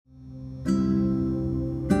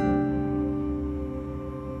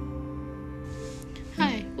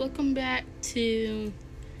welcome back to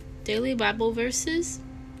Daily Bible Verses.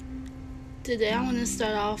 Today I want to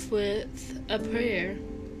start off with a prayer.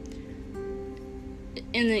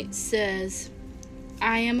 And it says,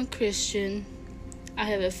 I am a Christian. I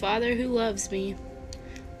have a Father who loves me,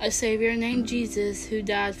 a Savior named Jesus who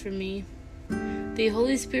died for me, the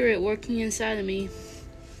Holy Spirit working inside of me.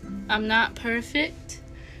 I'm not perfect,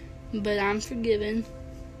 but I'm forgiven.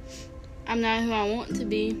 I'm not who I want to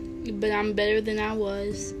be, but I'm better than I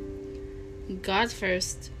was. God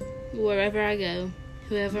first, wherever I go,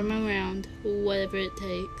 whoever I'm around, whatever it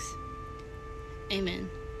takes. Amen.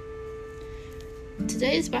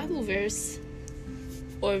 Today's Bible verse,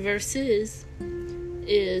 or verses,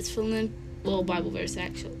 is Bible verse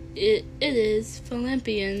actually. It is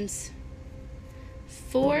Philippians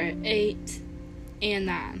 4, 8, and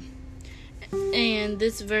 9. And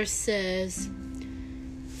this verse says,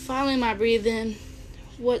 following my breathing,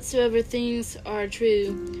 whatsoever things are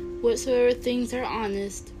true, whatsoever things are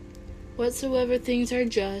honest, whatsoever things are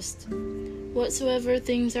just, whatsoever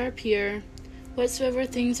things are pure, whatsoever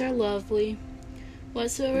things are lovely,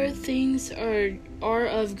 whatsoever things are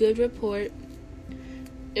of good report,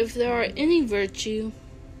 if there are any virtue,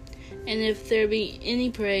 and if there be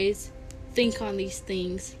any praise, think on these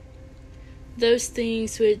things. Those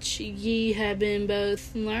things which ye have been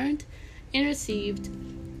both learned and received,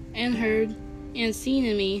 and heard and seen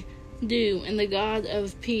in me, do, and the God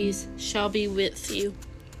of peace shall be with you.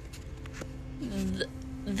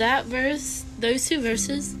 That verse, those two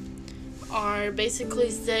verses, are basically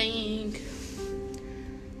saying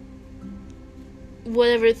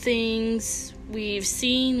whatever things we've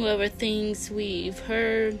seen, whatever things we've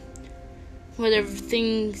heard, whatever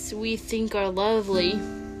things we think are lovely,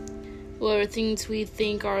 whatever things we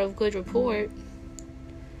think are of good report,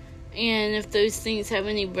 and if those things have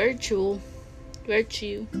any virtue,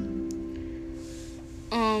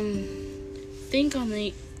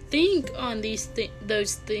 think on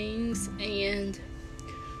those things, and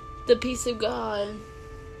the peace of God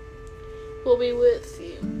will be with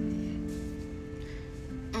you.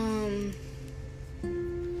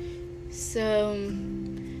 So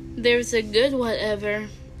there's a good whatever,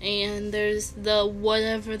 and there's the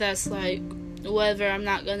whatever that's like, whatever, I'm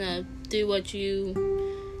not gonna do what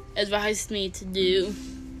you advised me to do,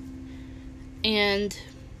 and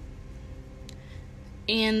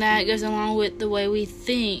that goes along with the way we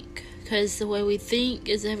think, because the way we think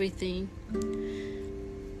is everything.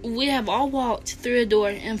 We have all walked through a door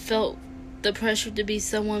and felt the pressure to be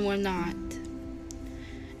someone we're not,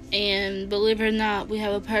 and believe it or not, we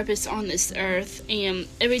have a purpose on this earth, and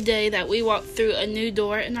every day that we walk through a new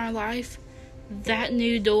door in our life, that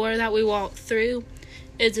new door that we walk through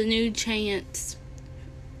is a new chance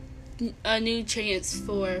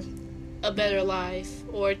for a better life,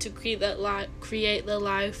 or to create the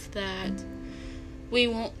life that we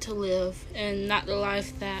want to live, and not the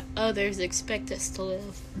life that others expect us to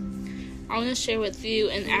live. I want to share with you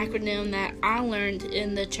an acronym that I learned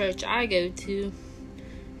in the church I go to.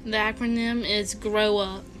 The acronym is GROW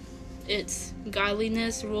UP. It's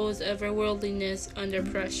godliness rules over worldliness under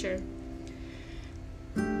pressure.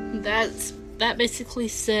 That basically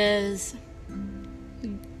says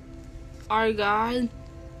our God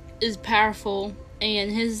is powerful,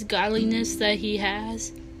 and his godliness that he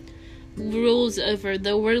has rules over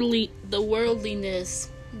the worldliness,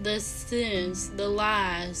 the sins, the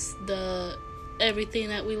lies, the everything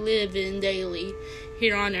that we live in daily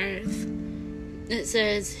here on earth. It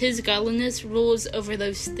says his godliness rules over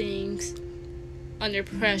those things under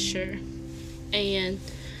pressure. And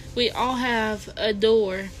we all have a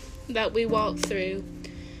door that we walk through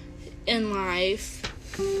in life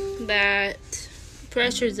that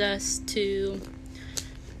pressures us to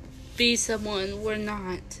be someone we're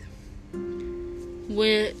not,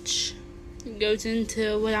 which goes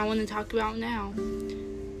into what I want to talk about now,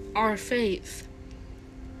 our faith.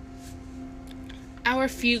 Our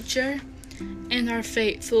future and our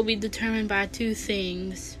faith will be determined by two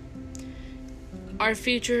things. Our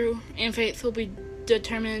future and faith will be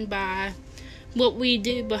determined by what we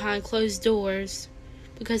do behind closed doors,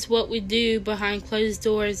 because what we do behind closed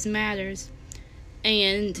doors matters.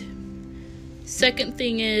 And second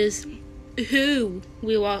thing is who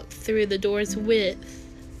we walk through the doors with.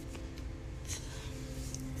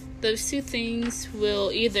 Those two things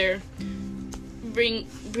will either bring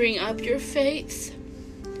up your faith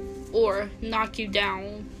or knock you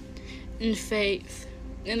down in faith.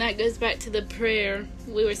 And that goes back to the prayer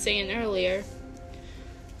we were saying earlier.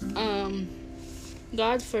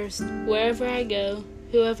 God first, wherever I go,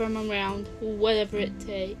 whoever I'm around, whatever it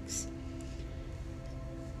takes.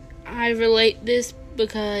 I relate this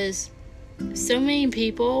because so many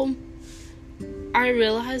people I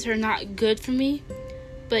realize are not good for me,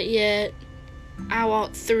 but yet I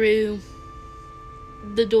walk through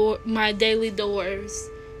my daily doors.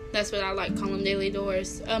 That's what I like calling daily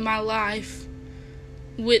doors of my life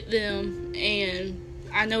with them, and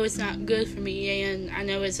I know it's not good for me, and I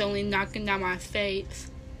know it's only knocking down my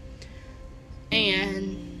faith.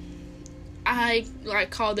 And I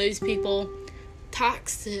call those people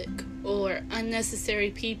toxic or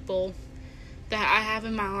unnecessary people that I have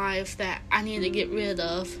in my life that I need to get rid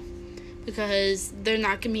of, because they're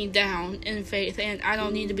knocking me down in faith, and I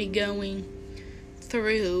don't need to be going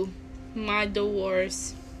through my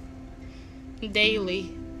doors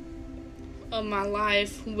daily of my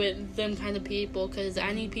life with them kind of people, because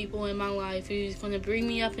I need people in my life who's going to bring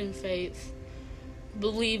me up in faith,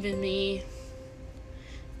 believe in me,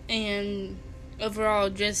 and overall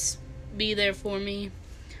just be there for me.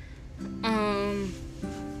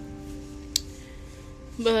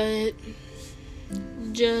 But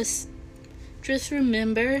just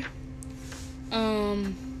remember,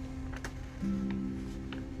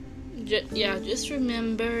 just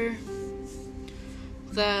remember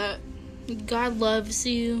that God loves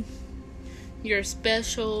you. You're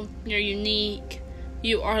special. You're unique.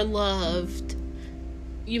 You are loved.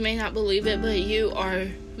 You may not believe it, but you are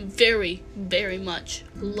very, very much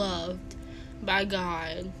loved by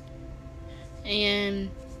God.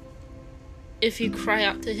 And if you cry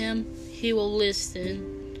out to Him, He will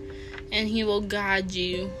listen, and He will guide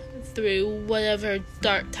you through whatever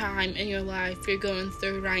dark time in your life you're going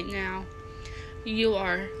through right now. You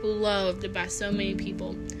are loved by so many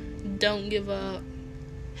people. Don't give up.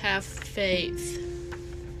 Have faith.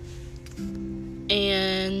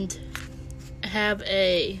 And have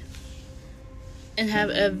a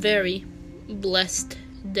very blessed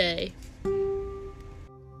day.